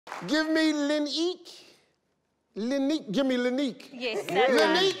Give me Linique. Linique, give me Linique. Yes, that's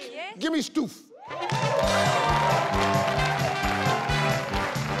Linique, yes. give me Stoof.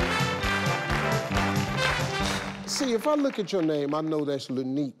 See, if I look at your name, I know that's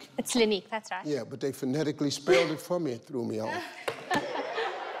Linique. It's Linique, that's right. Yeah, but they phonetically spelled it for me and threw me off.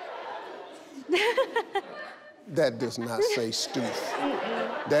 That does not say Stoof.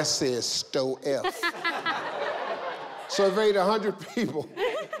 That says Sto-F. Surveyed 100 people.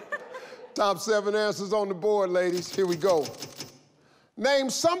 Top 7 answers on the board, ladies. Here we go. Name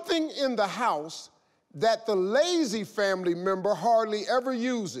something in the house that the lazy family member hardly ever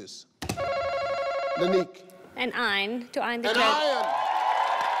uses. Linique. An iron to iron the An clothes.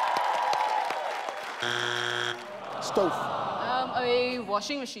 iron. Stove. A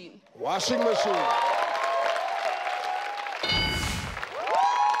washing machine. Washing machine.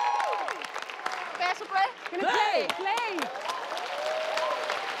 Play.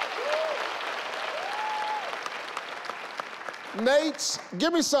 Nate,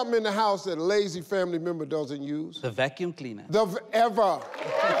 give me something in the house that a lazy family member doesn't use. The vacuum cleaner. Ever. Ever.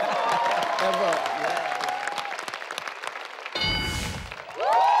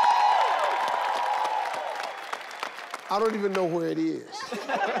 I don't even know where it is.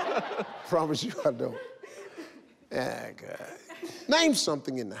 Promise you I don't. Ah, God. Name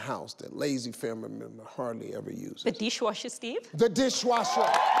something in the house that lazy family member hardly ever uses. The dishwasher, Steve. The dishwasher.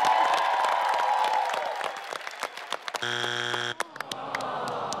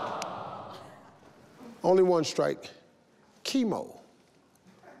 Only one strike. Chemo.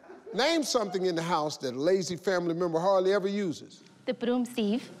 Name something in the house that a lazy family member hardly ever uses. The broom,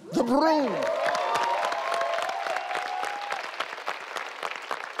 Steve. The broom.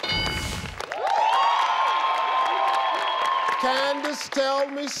 Candace, tell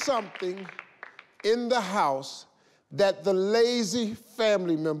me something in the house that the lazy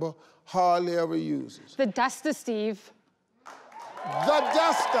family member hardly ever uses. The duster, Steve. The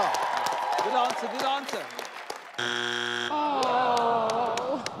duster. Good answer, good answer.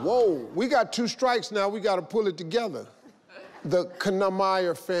 Oh. Whoa, we got 2 strikes now. We got to pull it together. The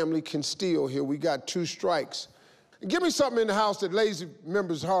Kanamayer family can steal here. We got 2 strikes. Give me something in the house that lazy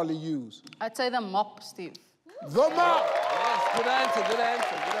members hardly use. I'd say the mop, Steve. The mop. Yes, good answer, good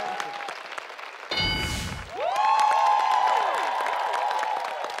answer, good answer.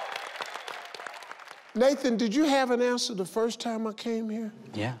 Nathan, did you have an answer the first time I came here?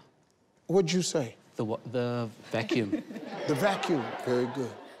 Yeah. What'd you say? The vacuum. The vacuum. Very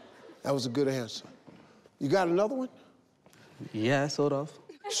good. That was a good answer. You got another one? Yeah, sort of.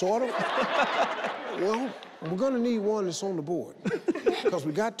 Sort of? Well, we're gonna need one that's on the board. Because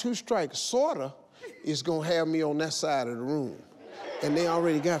we got 2 strikes. Sorta is gonna have me on that side of the room. And they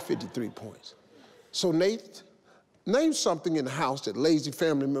already got 53 points. So Nate, name something in the house that lazy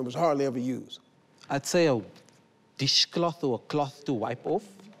family members hardly ever use. I'd say a dishcloth or a cloth to wipe off.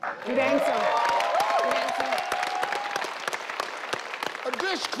 Good answer. A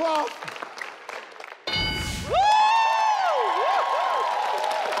dishcloth.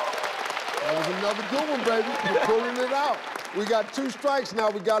 That was another good one, baby. We're pulling it out. We got 2 strikes now.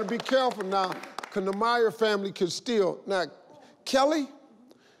 We gotta be careful now, because the Meyer family can steal. Now, Kelly,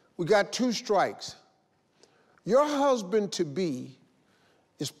 we got 2 strikes. Your husband-to-be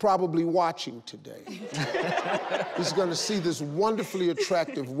is probably watching today. He's gonna see this wonderfully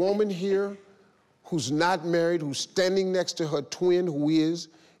attractive woman here who's not married, who's standing next to her twin who is,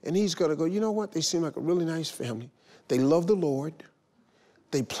 and he's gonna go, you know what? They seem like a really nice family. They love the Lord.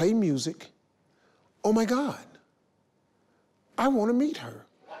 They play music. Oh my God, I wanna meet her.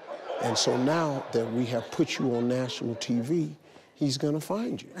 And so now that we have put you on national TV, he's gonna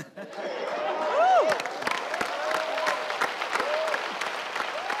find you.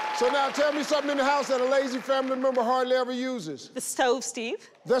 So now tell me something in the house that a lazy family member hardly ever uses. The stove, Steve.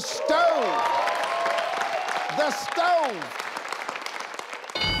 The stove. The stove.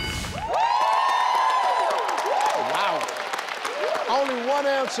 Wow. Only one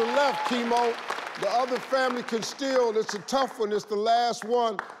answer left, Chemo. The other family can steal. It's a tough one. It's the last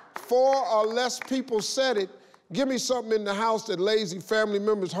one. 4 or less people said it. Give me something in the house that lazy family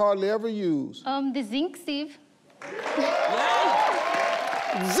members hardly ever use. The zinc, Steve.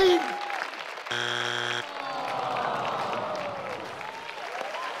 Zinc.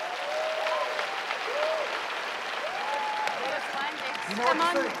 Come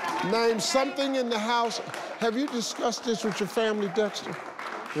on. Name something in the house. Have you discussed this with your family, Dexter?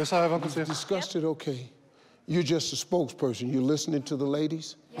 Yes, I have, Uncle Steve. Discussed it, okay. You're just a spokesperson. You're listening to the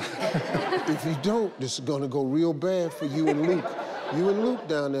ladies? If you don't, this is gonna go real bad for you and Luke. You and Luke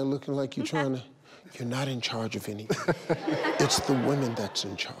down there looking like you're trying to You're not in charge of anything. It's the women that's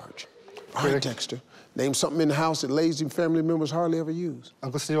in charge. All right, Dexter. Name something in the house that lazy family members hardly ever use.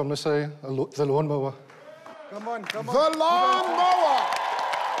 Uncle Steve, I'm gonna say the lawnmower. Come on. The lawnmower.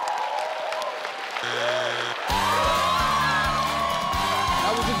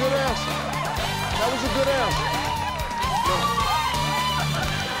 That was a good answer. That was a good answer.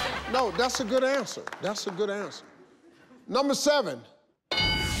 No, that's a good answer. That's a good answer. Number 7.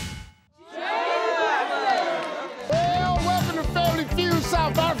 Well, welcome to Family Feud,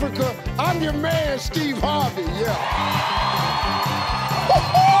 South Africa. I'm your man, Steve Harvey, yeah.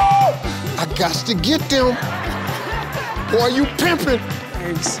 I got to get them. Boy, you pimping.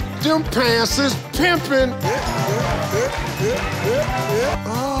 Thanks. Them pants is pimping.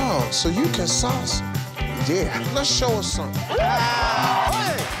 Oh, so you can sauce. Yeah, let's show us something.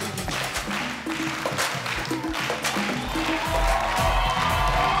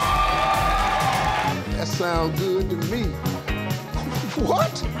 That sounds good to me.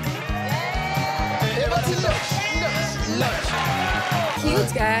 What?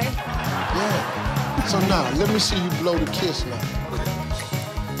 Cute guy. Yeah. So now, let me see you blow the kiss now.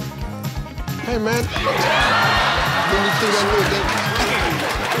 Hey, man. Let me through that little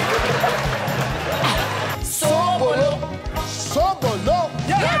Sobolo. Sobolo?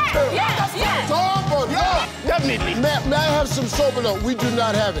 Yes. Sobolo. Definitely. May I have some Sobolo? We do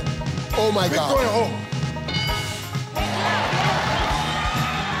not have it. Oh, my God. We're going home.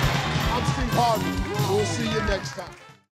 I'm Steve Harvey. We'll see you next time.